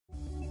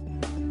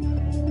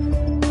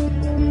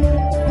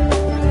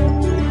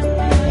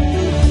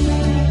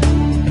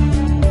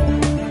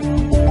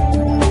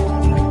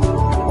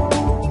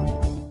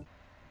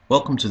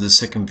Welcome to the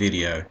second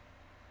video.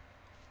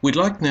 We'd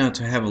like now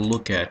to have a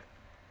look at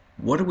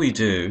what do we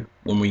do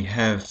when we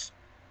have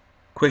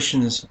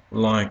questions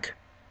like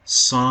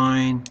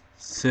sine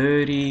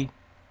 30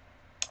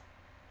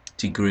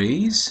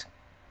 degrees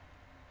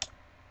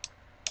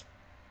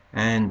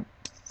and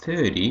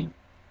 30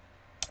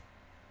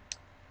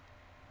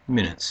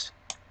 minutes.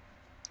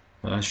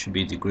 Well, that should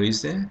be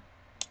degrees there,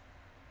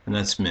 and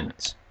that's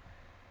minutes.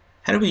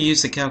 How do we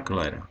use the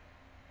calculator?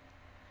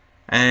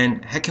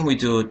 And how can we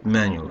do it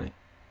manually?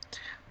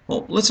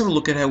 Well, let's have a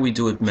look at how we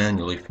do it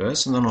manually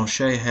first, and then I'll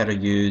show you how to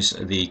use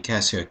the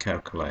Casio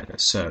calculator.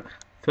 So,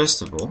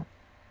 first of all,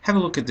 have a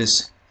look at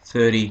this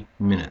 30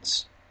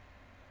 minutes.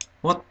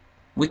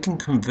 We can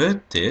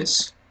convert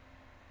this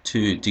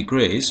to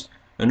degrees,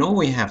 and all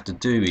we have to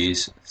do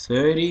is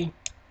 30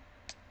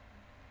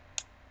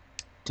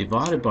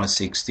 divided by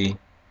 60,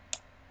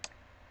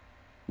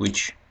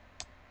 which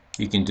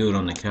you can do it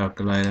on the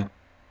calculator,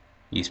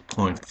 is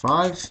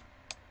 0.5.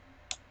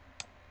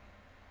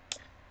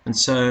 And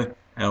so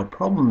our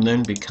problem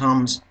then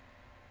becomes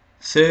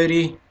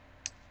 30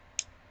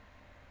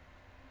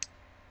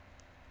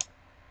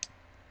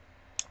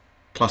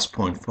 plus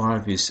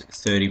 0.5 is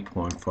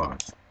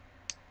 30.5.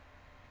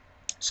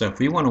 So if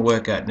we want to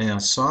work out now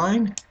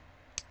sine,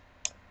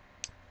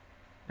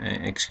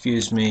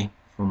 excuse me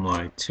for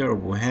my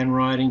terrible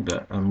handwriting,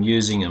 but I'm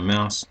using a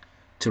mouse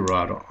to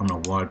write on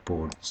a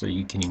whiteboard, so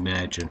you can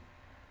imagine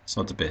it's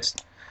not the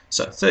best.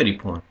 So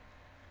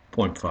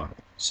 30.5.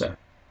 So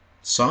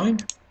sine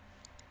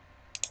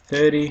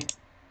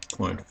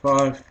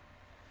 30.5.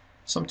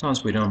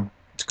 Sometimes we don't.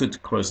 It's good to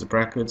close the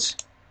brackets,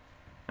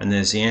 and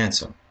there's the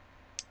answer.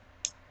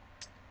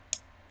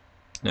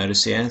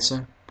 Notice the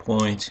answer: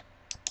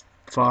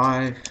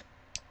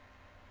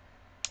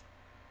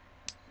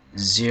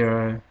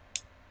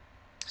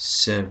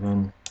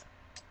 0.507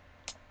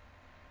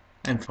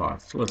 and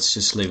 5. Let's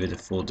just leave it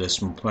at 4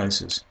 decimal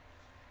places.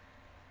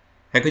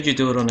 How could you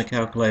do it on a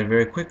calculator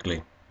very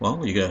quickly?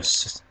 Well, you go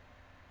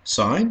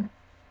sine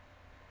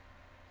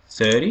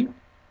 30,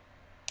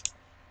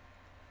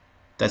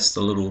 that's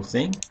the little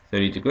thing,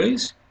 30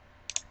 degrees,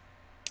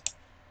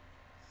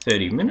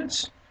 30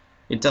 minutes.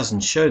 It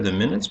doesn't show the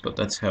minutes, but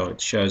that's how it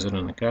shows it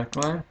on the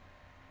calculator,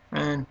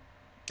 and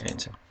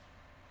enter.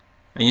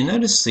 And you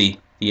notice the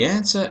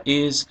answer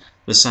is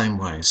the same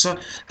way. So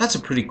that's a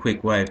pretty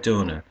quick way of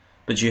doing it,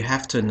 but you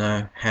have to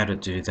know how to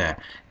do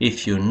that.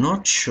 If you're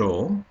not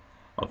sure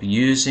of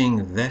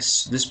using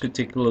this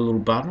particular little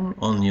button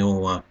on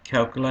your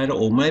calculator,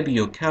 or maybe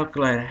your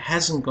calculator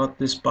hasn't got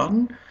this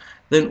button,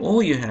 then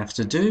all you have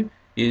to do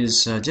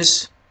is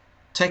just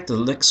take the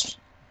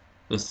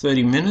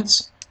 30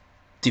 minutes,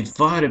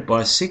 divide it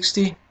by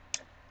 60,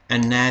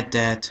 and add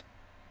that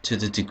to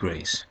the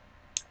degrees.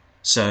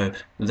 So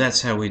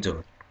that's how we do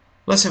it.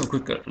 Let's have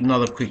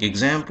another quick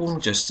example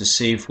just to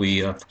see if we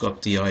have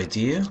got the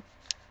idea.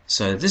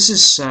 So this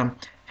is how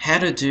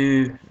to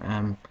do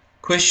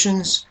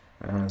questions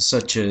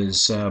such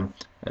as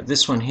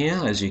this one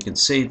here, as you can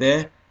see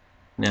there.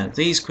 Now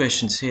these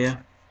questions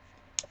here,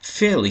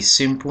 fairly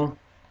simple.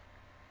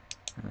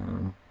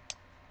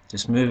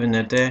 Just moving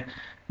that there.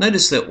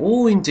 Notice they're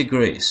all in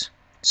degrees.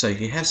 So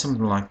if you have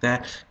something like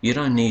that, you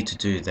don't need to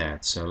do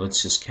that. So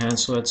let's just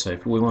cancel it. So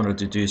if we wanted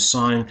to do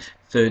sine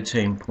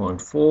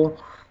 13.4,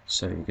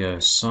 so you go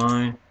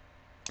sine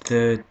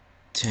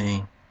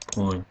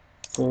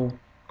 13.4,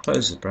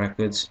 close the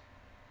brackets,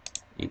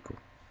 equal.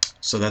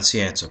 So that's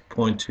the answer,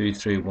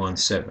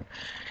 0.2317.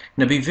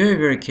 Now be very,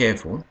 very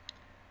careful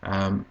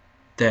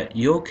that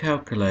your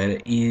calculator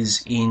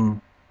is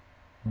in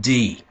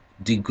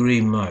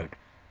degree mode.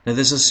 Now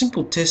there's a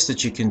simple test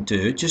that you can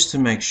do just to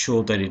make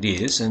sure that it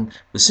is, and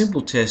the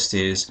simple test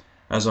is,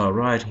 as I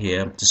write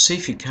here, to see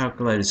if your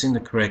calculator is in the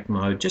correct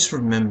mode, just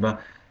remember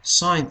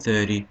sine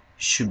 30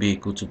 should be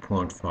equal to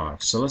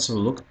 0.5. So let's have a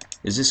look.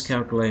 Is this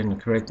calculator in the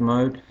correct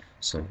mode?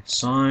 So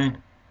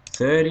sine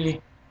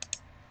 30,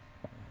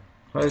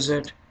 close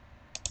it.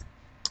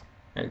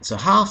 It's a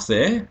half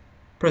there.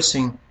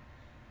 Pressing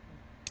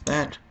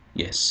that,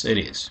 yes, it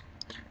is.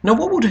 Now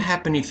what would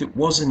happen if it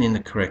wasn't in the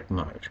correct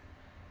mode?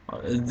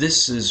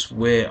 This is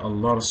where a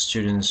lot of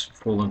students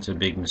fall into a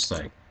big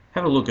mistake.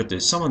 Have a look at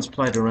this. Someone's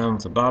played around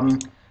with the button,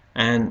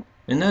 and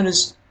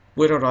notice,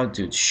 where did I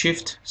do?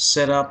 Shift,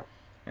 setup,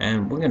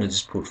 and we're going to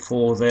just put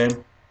 4 there.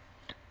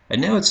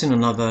 And now it's in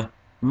another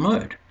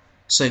mode.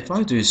 So if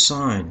I do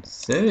sine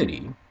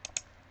 30,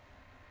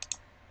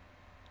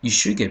 you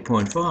should get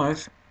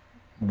 0.5.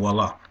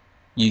 Voila,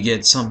 you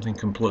get something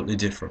completely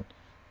different.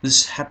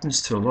 This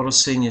happens to a lot of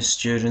senior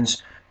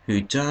students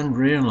who don't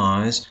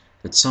realize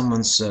that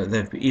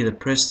they've either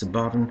pressed the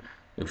button,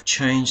 they've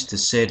changed the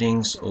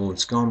settings, or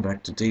it's gone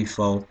back to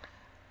default,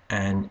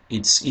 and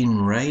it's in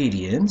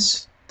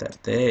radians.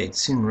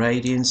 It's in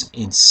radians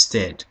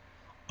instead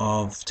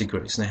of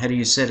degrees. Now how do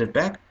you set it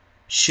back?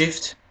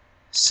 Shift,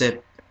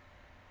 select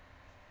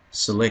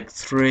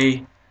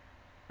 3,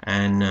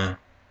 and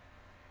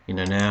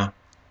now,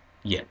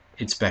 yeah,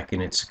 it's back in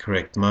its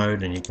correct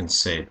mode, and you can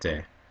see it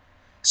there.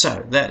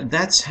 So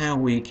that's how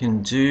we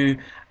can do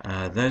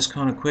those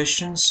kind of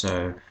questions.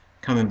 So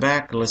coming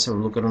back, let's have a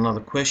look at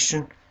another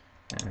question.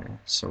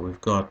 So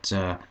we've got,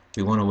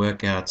 we want to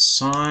work out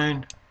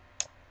sine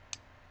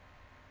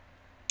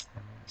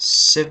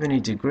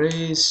 70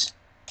 degrees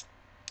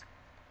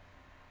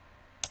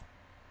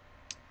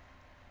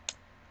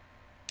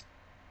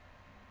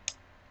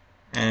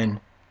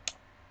and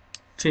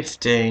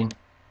 15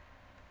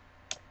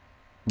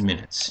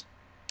 minutes.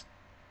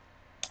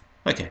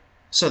 Okay,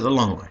 so the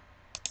long way.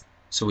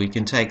 So we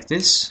can take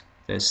this,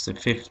 that's the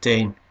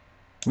 15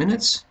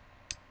 minutes,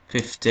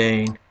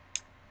 15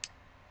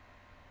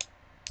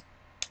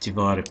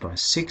 divided by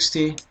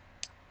 60,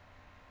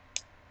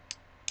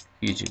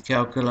 use your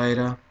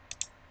calculator,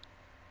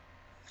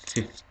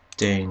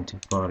 15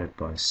 divided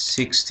by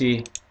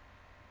 60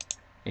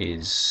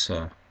 is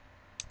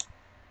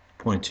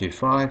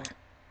 0.25.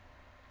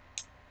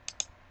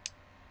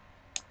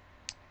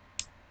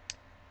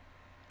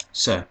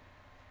 So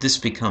this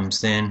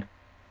becomes then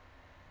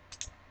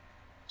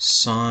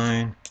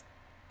sine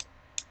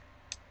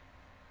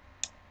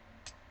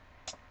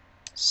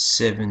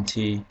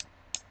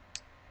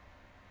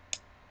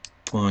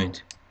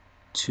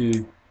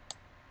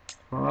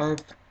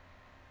 70.25.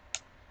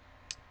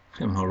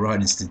 And my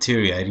writing's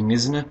deteriorating,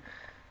 isn't it?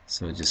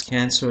 So just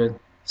cancel it.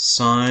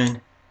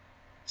 Sine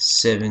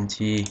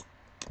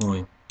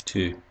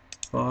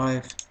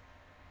 70.25,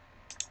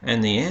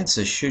 and the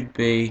answer should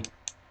be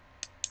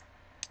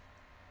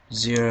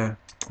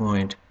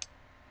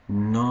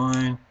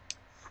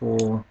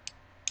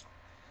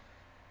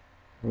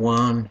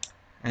 0.941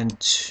 and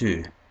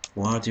 2.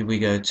 Why did we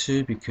go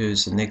 2?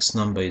 Because the next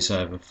number is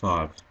over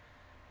 5.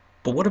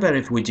 But what about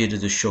if we did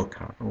it a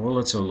shortcut? Well,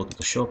 let's have a look at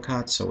the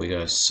shortcut. So we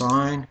go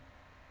sine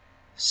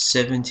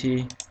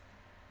 70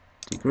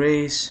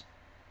 degrees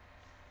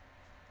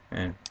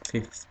and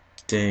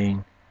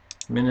 15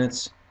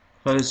 minutes,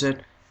 close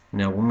it.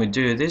 Now when we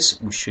do this,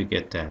 we should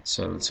get that.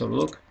 So let's have a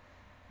look,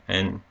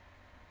 and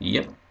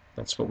yep,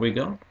 that's what we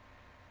got.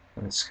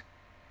 That's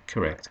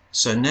correct.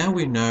 So now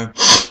we know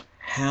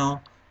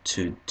how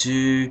to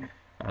do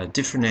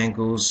different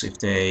angles. If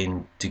they're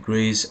in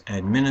degrees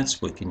and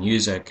minutes, we can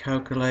use our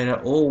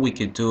calculator, or we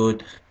could do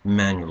it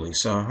manually.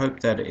 So I hope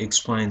that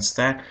explains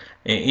that.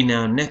 In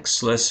our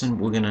next lesson,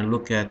 we're going to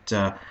look at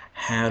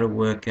how to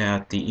work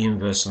out the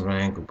inverse of an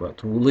angle,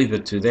 but we'll leave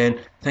it to then.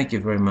 Thank you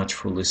very much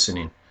for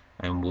listening,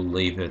 and we'll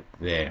leave it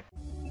there.